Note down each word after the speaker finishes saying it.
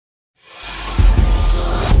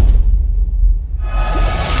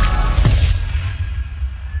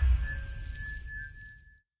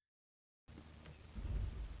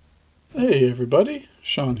Hey everybody,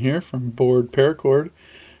 Sean here from BoredParacord.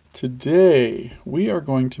 Today we are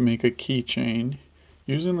going to make a keychain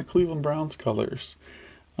using the Cleveland Browns colors.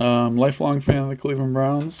 Lifelong fan of the Cleveland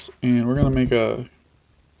Browns, and we're going to make a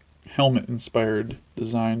helmet inspired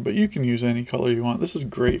design, but you can use any color you want. This is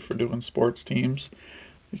great for doing sports teams.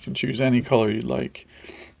 You can choose any color you'd like.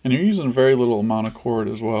 And you're using very little amount of cord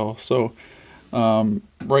as well. So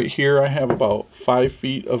right here I have about 5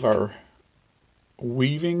 feet of our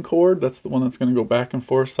weaving cord. That's the one that's going to go back and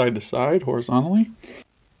forth side to side horizontally.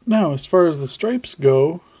 Now as far as the stripes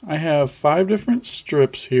go, I have 5 different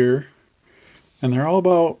strips here, and they're all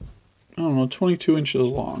about, 22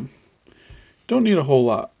 inches long. Don't need a whole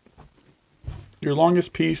lot. Your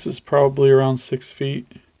longest piece is probably around 6 feet,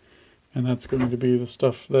 and that's going to be the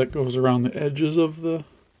stuff that goes around the edges of the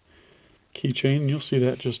keychain. You'll see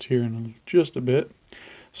that just here in just a bit.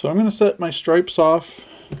 So I'm going to set my stripes off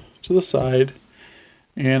to the side,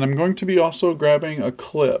 and I'm going to be also grabbing a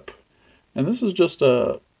clip, and this is just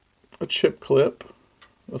a chip clip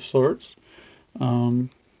of sorts, and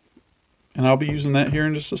I'll be using that here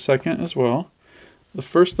in just a second as well. The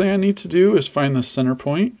first thing I need to do is find the center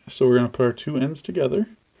point, so we're going to put our 2 ends together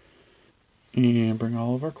and bring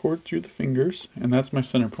all of our cord through the fingers, and that's my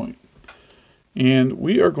center point. And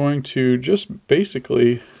we are going to just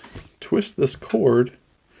basically twist this cord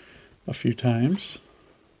a few times.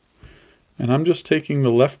 And I'm just taking the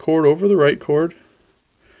left cord over the right cord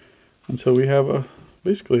until we have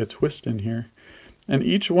basically a twist in here. And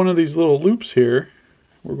each one of these little loops here,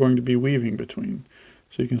 we're going to be weaving between.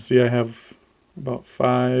 So you can see I have about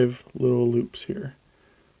 5 little loops here.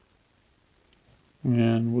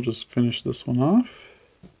 And we'll just finish this one off.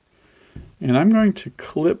 And I'm going to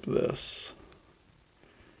clip this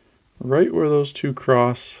right where those 2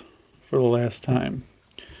 cross for the last time.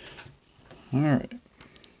 Alright.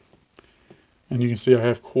 And you can see I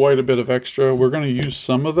have quite a bit of extra. We're going to use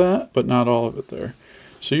some of that, but not all of it there.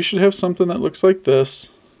 So you should have something that looks like this.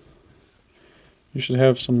 You should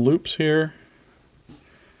have some loops here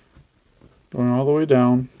going all the way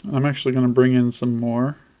down. I'm actually going to bring in some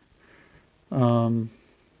more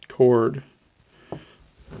cord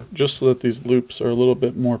just so that these loops are a little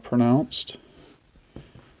bit more pronounced.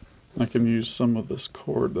 I can use some of this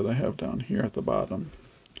cord that I have down here at the bottom.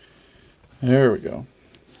 There we go.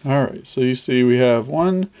 Alright, so you see we have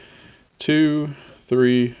 1, 2,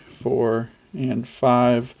 3, 4, and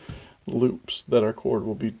 5 loops that our cord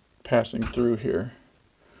will be passing through here.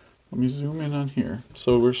 Let me zoom in on here.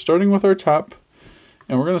 So we're starting with our top,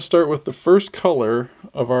 and we're going to start with the first color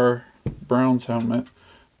of our Browns helmet,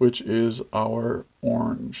 which is our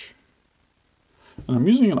orange. And I'm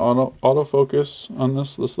using an autofocus on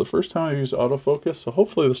this. This is the first time I've used autofocus, so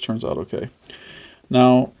hopefully this turns out okay.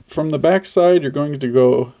 Now, from the back side, you're going to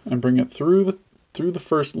go and bring it through the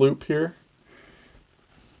first loop here.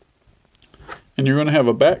 And you're going to have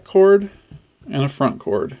a back cord and a front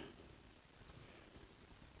cord.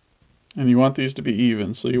 And you want these to be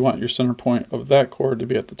even, so you want your center point of that cord to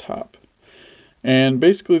be at the top. And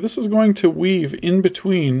basically, this is going to weave in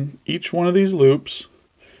between each one of these loops.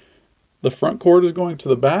 The front cord is going to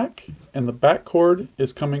the back, and the back cord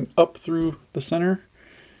is coming up through the center.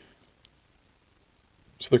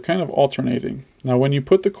 So they're kind of alternating. Now when you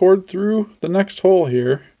put the cord through the next hole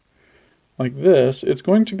here, like this, it's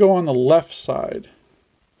going to go on the left side.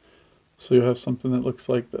 So you'll have something that looks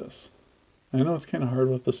like this. I know it's kind of hard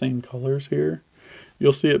with the same colors here.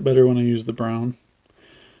 You'll see it better when I use the brown.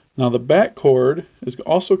 Now the back cord is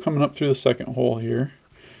also coming up through the second hole here,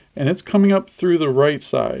 and it's coming up through the right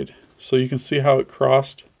side. So you can see how it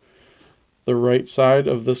crossed the right side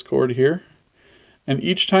of this cord here. And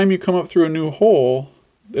each time you come up through a new hole,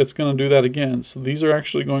 it's going to do that again. So these are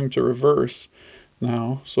actually going to reverse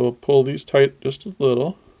now. So we'll pull these tight just a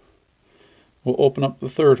little. We'll open up the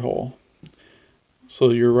third hole. So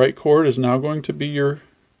your right cord is now going to be your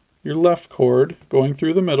left cord going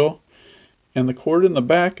through the middle. And the cord in the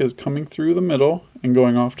back is coming through the middle and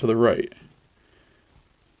going off to the right.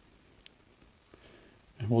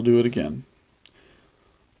 And we'll do it again.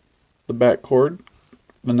 The back cord,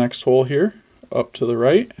 the next hole here, up to the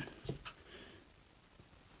right.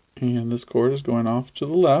 And this cord is going off to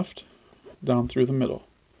the left, down through the middle.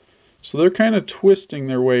 So they're kind of twisting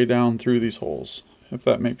their way down through these holes, if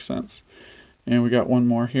that makes sense. And we got one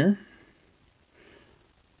more here,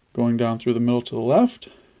 going down through the middle to the left,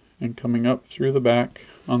 and coming up through the back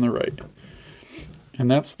on the right.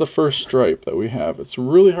 And that's the first stripe that we have. It's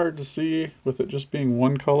really hard to see with it just being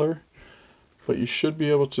one color, but you should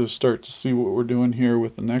be able to start to see what we're doing here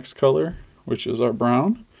with the next color, which is our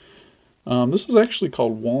brown. This is actually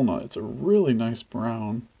called walnut. It's a really nice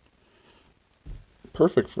brown.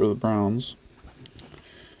 perfect for the browns.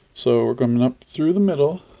 So we're coming up through the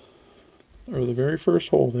middle, or the very first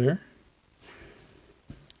hole there.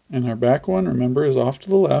 And our back one, remember, is off to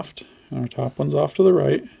the left, and our top one's off to the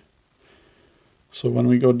right. So when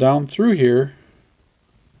we go down through here,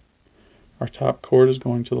 our top cord is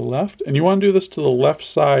going to the left, and you want to do this to the left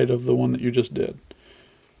side of the one that you just did.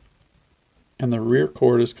 And the rear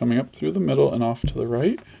cord is coming up through the middle and off to the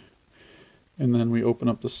right. And then we open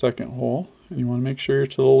up the second hole, and you want to make sure you're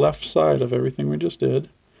to the left side of everything we just did.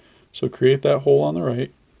 So create that hole on the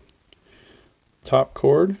right. Top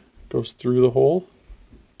cord goes through the hole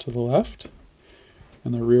to the left,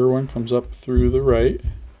 and the rear one comes up through the right.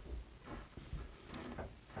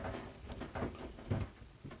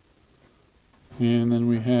 And then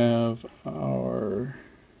we have our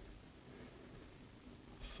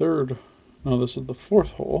this is the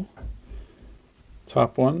fourth hole.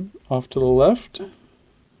 Top one off to the left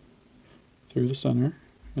through the center,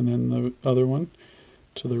 and then the other one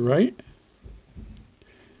to the right.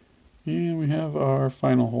 And we have our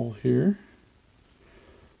final hole here.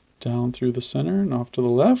 Down through the center and off to the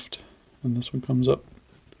left, and this one comes up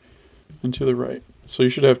and to the right. So you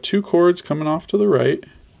should have 2 cords coming off to the right,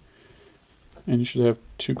 and you should have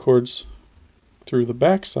 2 cords through the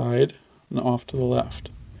back side and off to the left.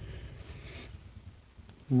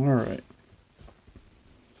 Alright.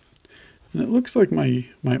 And it looks like my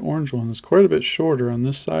orange one is quite a bit shorter on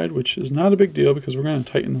this side, which is not a big deal because we're going to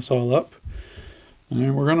tighten this all up.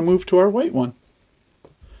 And we're going to move to our white one.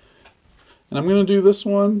 And I'm going to do this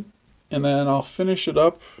one, and then I'll finish it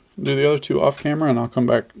up, do the other 2 off camera, and I'll come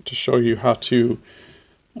back to show you how to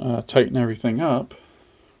tighten everything up.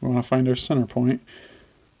 We want to find our center point.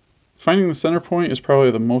 Finding the center point is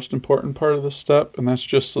probably the most important part of this step, and that's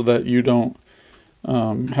just so that you don't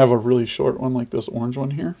have a really short one like this orange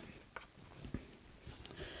one here.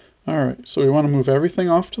 Alright, so we want to move everything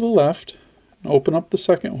off to the left, and open up the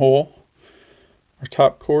second hole. Our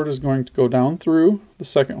top cord is going to go down through the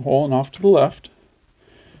second hole and off to the left.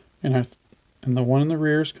 And the one in the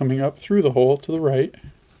rear is coming up through the hole to the right.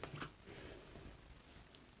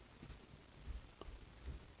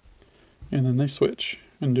 And then they switch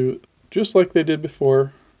and do it just like they did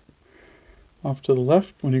before. Off to the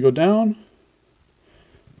left when you go down,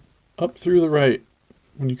 up through the right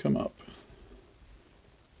when you come up.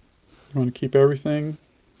 You want to keep everything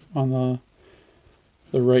on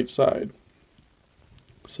the right side.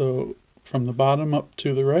 So from the bottom up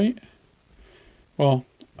to the right, well,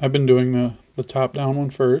 I've been doing the top down one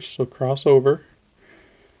first, so cross over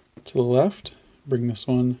to the left, bring this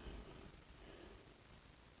one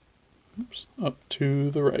up to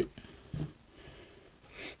the right.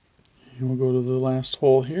 And we'll go to the last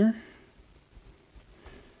hole here,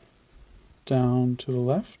 down to the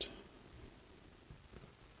left,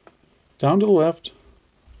 down to the left,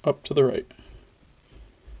 up to the right.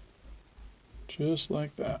 Just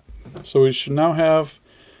like that. So we should now have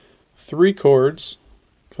 3 cords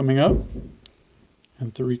coming up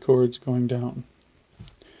and 3 cords going down.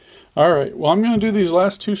 Alright, well, I'm going to do these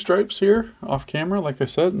last 2 stripes here off camera, like I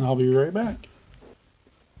said, and I'll be right back.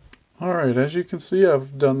 Alright, as you can see,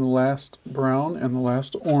 I've done the last brown and the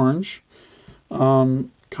last orange.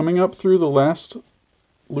 Coming up through the last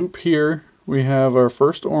loop here, we have our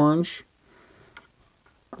first orange,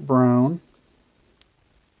 our brown,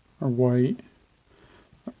 our white,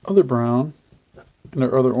 our other brown, and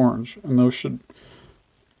our other orange. And those should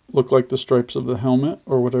look like the stripes of the helmet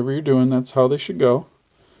or whatever you're doing. That's how they should go.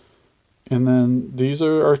 And then these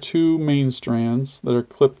are our 2 main strands that are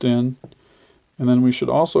clipped in. And then we should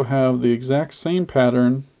also have the exact same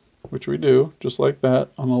pattern, which we do, just like that,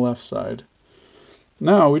 on the left side.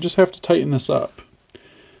 Now we just have to tighten this up.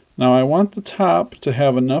 Now I want the top to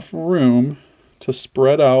have enough room to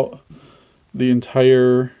spread out the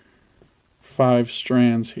entire 5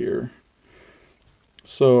 strands here.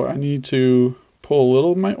 So I need to pull a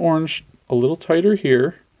little of my orange a little tighter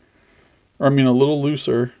here, or I mean a little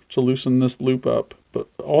looser to loosen this loop up, but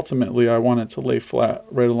ultimately I want it to lay flat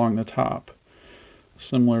right along the top,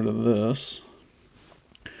 similar to this.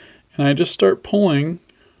 And I just start pulling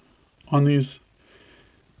on these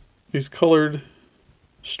colored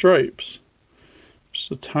stripes,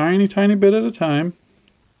 just a tiny bit at a time,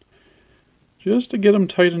 just to get them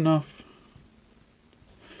tight enough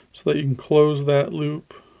so that you can close that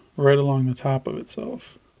loop right along the top of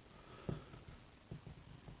itself.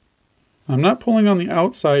 I'm not pulling on the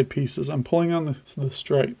outside pieces, I'm pulling on the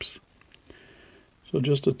stripes. So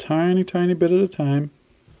just a tiny bit at a time,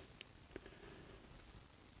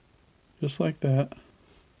 just like that.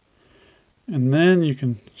 And then you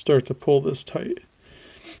can start to pull this tight.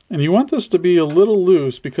 And you want this to be a little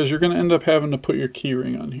loose because you're going to end up having to put your key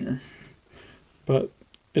ring on here. But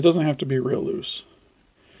it doesn't have to be real loose.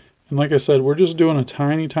 And like I said, we're just doing a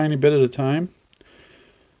tiny, tiny bit at a time.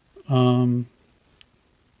 And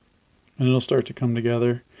it'll start to come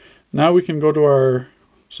together. Now we can go to our,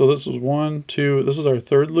 so this is 1, 2, this is our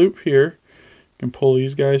third loop here. You can pull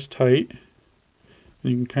these guys tight.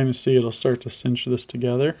 And you can kind of see it'll start to cinch this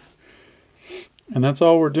together. And that's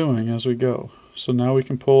all we're doing as we go. So now we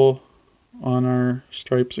can pull on our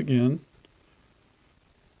stripes again.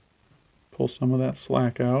 Pull some of that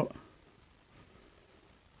slack out.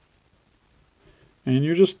 And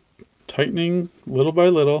you're just tightening little by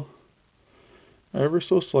little, ever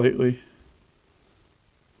so slightly.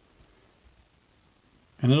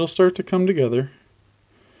 And it'll start to come together.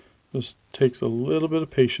 Just takes a little bit of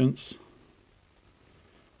patience.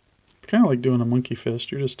 It's kind of like doing a monkey fist.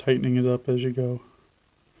 You're just tightening it up as you go.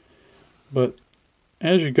 But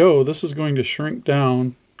as you go, this is going to shrink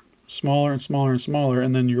down smaller and smaller and smaller,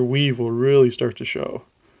 and then your weave will really start to show.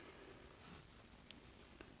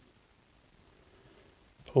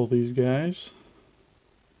 Pull these guys.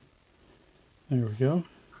 There we go.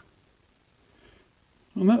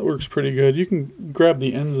 And that works pretty good. You can grab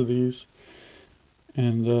the ends of these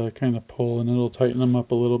and kind of pull, and it'll tighten them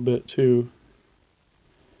up a little bit too.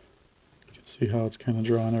 You can see how it's kind of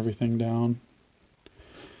drawing everything down.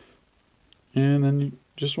 And then you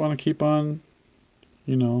just want to keep on,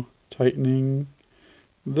 you know, tightening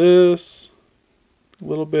this a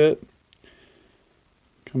little bit.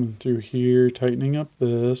 Coming through here, tightening up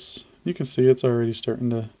this. You can see it's already starting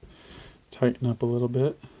to tighten up a little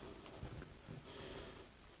bit.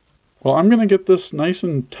 Well, I'm going to get this nice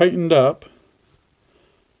and tightened up.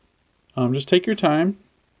 Just take your time.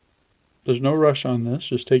 There's no rush on this.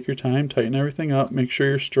 Just take your time, tighten everything up. Make sure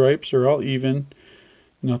your stripes are all even.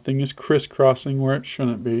 Nothing is crisscrossing where it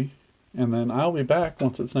shouldn't be. And then I'll be back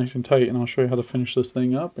once it's nice and tight, and I'll show you how to finish this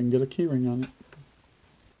thing up and get a key ring on it.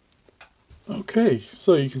 Okay,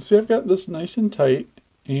 so you can see I've got this nice and tight,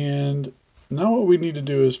 and now what we need to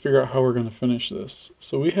do is figure out how we're going to finish this.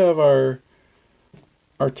 So we have our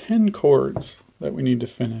 10 chords that we need to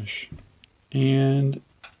finish, and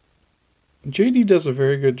JD does a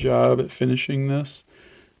very good job at finishing this.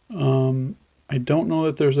 I don't know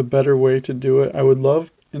that there's a better way to do it. I would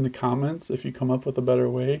love in the comments if you come up with a better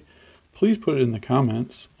way. Please put it in the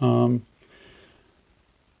comments.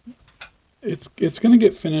 It's going to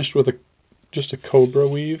get finished with just a cobra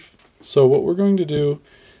weave. So what we're going to do,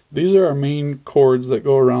 these are our main cords that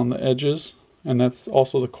go around the edges, and that's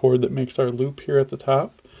also the cord that makes our loop here at the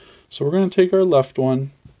top. So we're going to take our left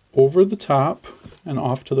one over the top and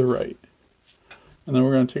off to the right. And then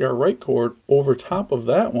we're going to take our right cord over top of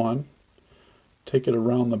that one, take it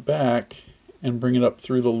around the back, and bring it up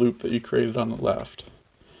through the loop that you created on the left,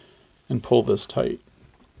 and pull this tight.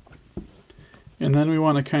 And then we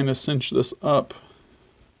want to kind of cinch this up.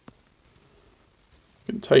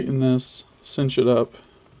 You can tighten this, cinch it up,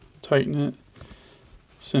 tighten it,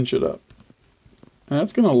 cinch it up. And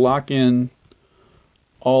that's going to lock in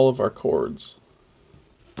all of our chords.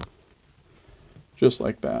 Just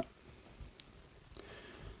like that.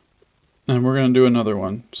 And we're going to do another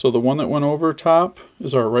one. So the one that went over top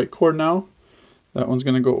is our right chord now. That one's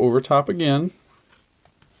going to go over top again.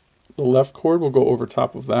 The left chord will go over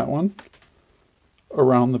top of that one,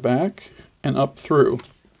 around the back, and up through.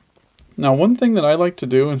 Now, one thing that I like to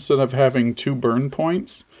do instead of having two burn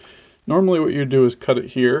points, normally what you do is cut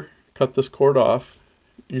it here, cut this cord off.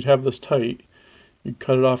 You'd have this tight. You'd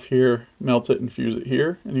cut it off here, melt it, and fuse it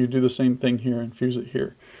here. And you do the same thing here and fuse it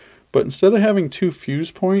here. But instead of having two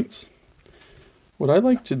fuse points, what I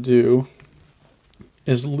like to do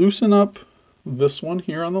is loosen up this one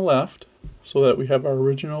here on the left so that we have our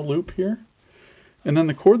original loop here. And then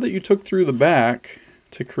the cord that you took through the back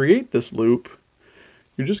to create this loop,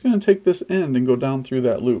 you're just going to take this end and go down through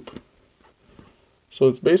that loop. So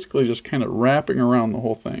it's basically just kind of wrapping around the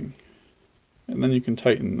whole thing. And then you can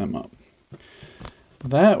tighten them up.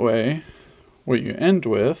 That way, what you end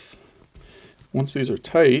with, once these are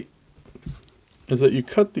tight, is that you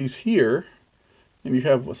cut these here and you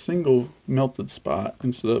have a single melted spot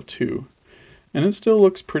instead of two. And it still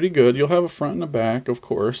looks pretty good. You'll have a front and a back, of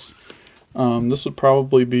course. This would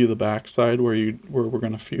probably be the back side where we're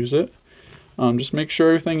going to fuse it. Just make sure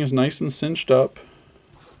everything is nice and cinched up.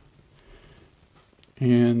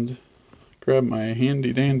 And grab my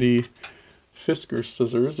handy dandy Fisker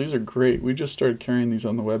scissors. These are great. We just started carrying these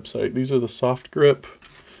on the website. These are the soft grip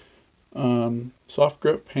handle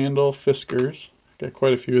Fiskers. Got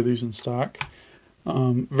quite a few of these in stock.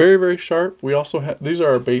 Very, very sharp. We also have, these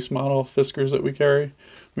are our base model Fiskers that we carry.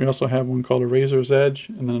 We also have one called a Razor's Edge,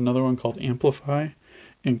 and then another one called Amplify.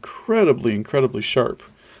 Incredibly, incredibly sharp.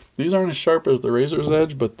 These aren't as sharp as the Razor's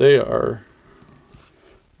Edge, but they are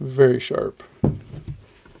very sharp.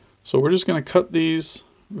 So we're just going to cut these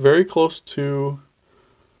very close to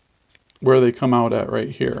where they come out at right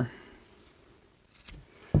here.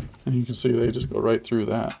 And you can see they just go right through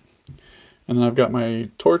that. And then I've got my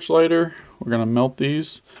torch lighter. We're going to melt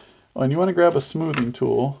these. Oh, and you want to grab a smoothing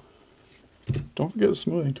tool. Don't forget a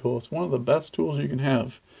smoothing tool. It's one of the best tools you can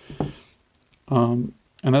have. And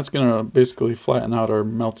that's going to basically flatten out our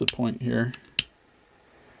melted point here.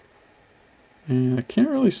 And I can't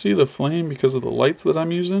really see the flame because of the lights that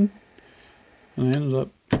I'm using. And I ended up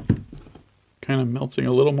kind of melting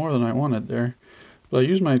a little more than I wanted there. But I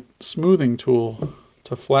used my smoothing tool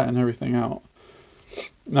to flatten everything out.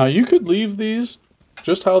 Now you could leave these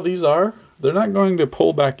just how these are. They're not going to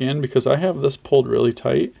pull back in because I have this pulled really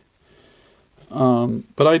tight.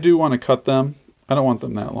 But I do want to cut them. I don't want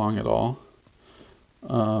them that long at all.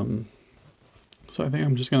 So I think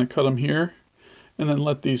I'm just going to cut them here and then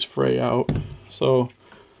let these fray out. So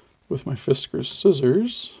with my Fiskars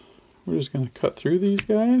scissors, we're just going to cut through these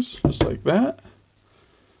guys just like that.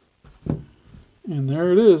 And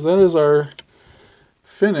there it is. That is our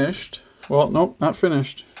finished, well, nope, not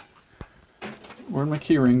finished. Where'd my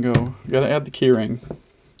keyring go? Got to add the keyring,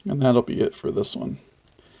 and that'll be it for this one.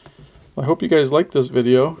 Well, I hope you guys liked this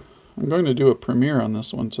video. I'm going to do a premiere on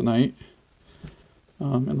this one tonight,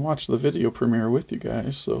 and watch the video premiere with you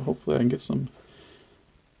guys. So hopefully I can get some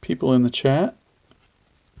people in the chat.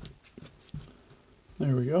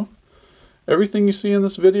 There we go. Everything you see in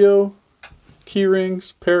this video,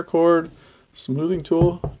 keyrings, paracord, smoothing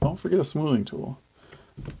tool. Don't forget a smoothing tool.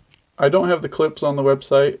 I don't have the clips on the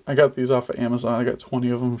website. I got these off of Amazon. I got 20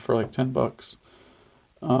 of them for like 10 bucks.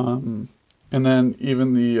 And then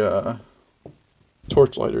even the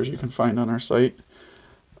torch lighters you can find on our site.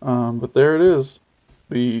 But there it is.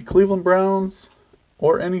 The Cleveland Browns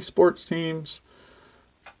or any sports teams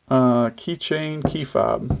keychain key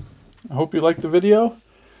fob. I hope you liked the video.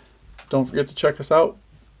 Don't forget to check us out,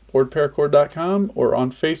 BoredParacord.com, or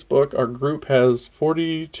on Facebook. Our group has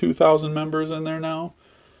 42,000 members in there now.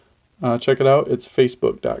 Check it out. It's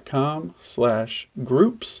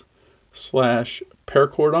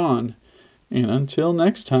facebook.com/groups/paracordon. And until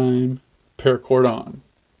next time, paracord on.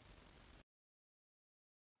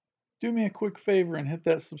 Do me a quick favor and hit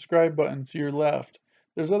that subscribe button to your left.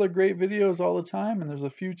 There's other great videos all the time, and there's a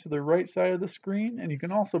few to the right side of the screen, and you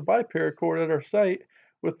can also buy Paracord at our site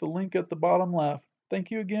with the link at the bottom left.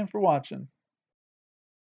 Thank you again for watching.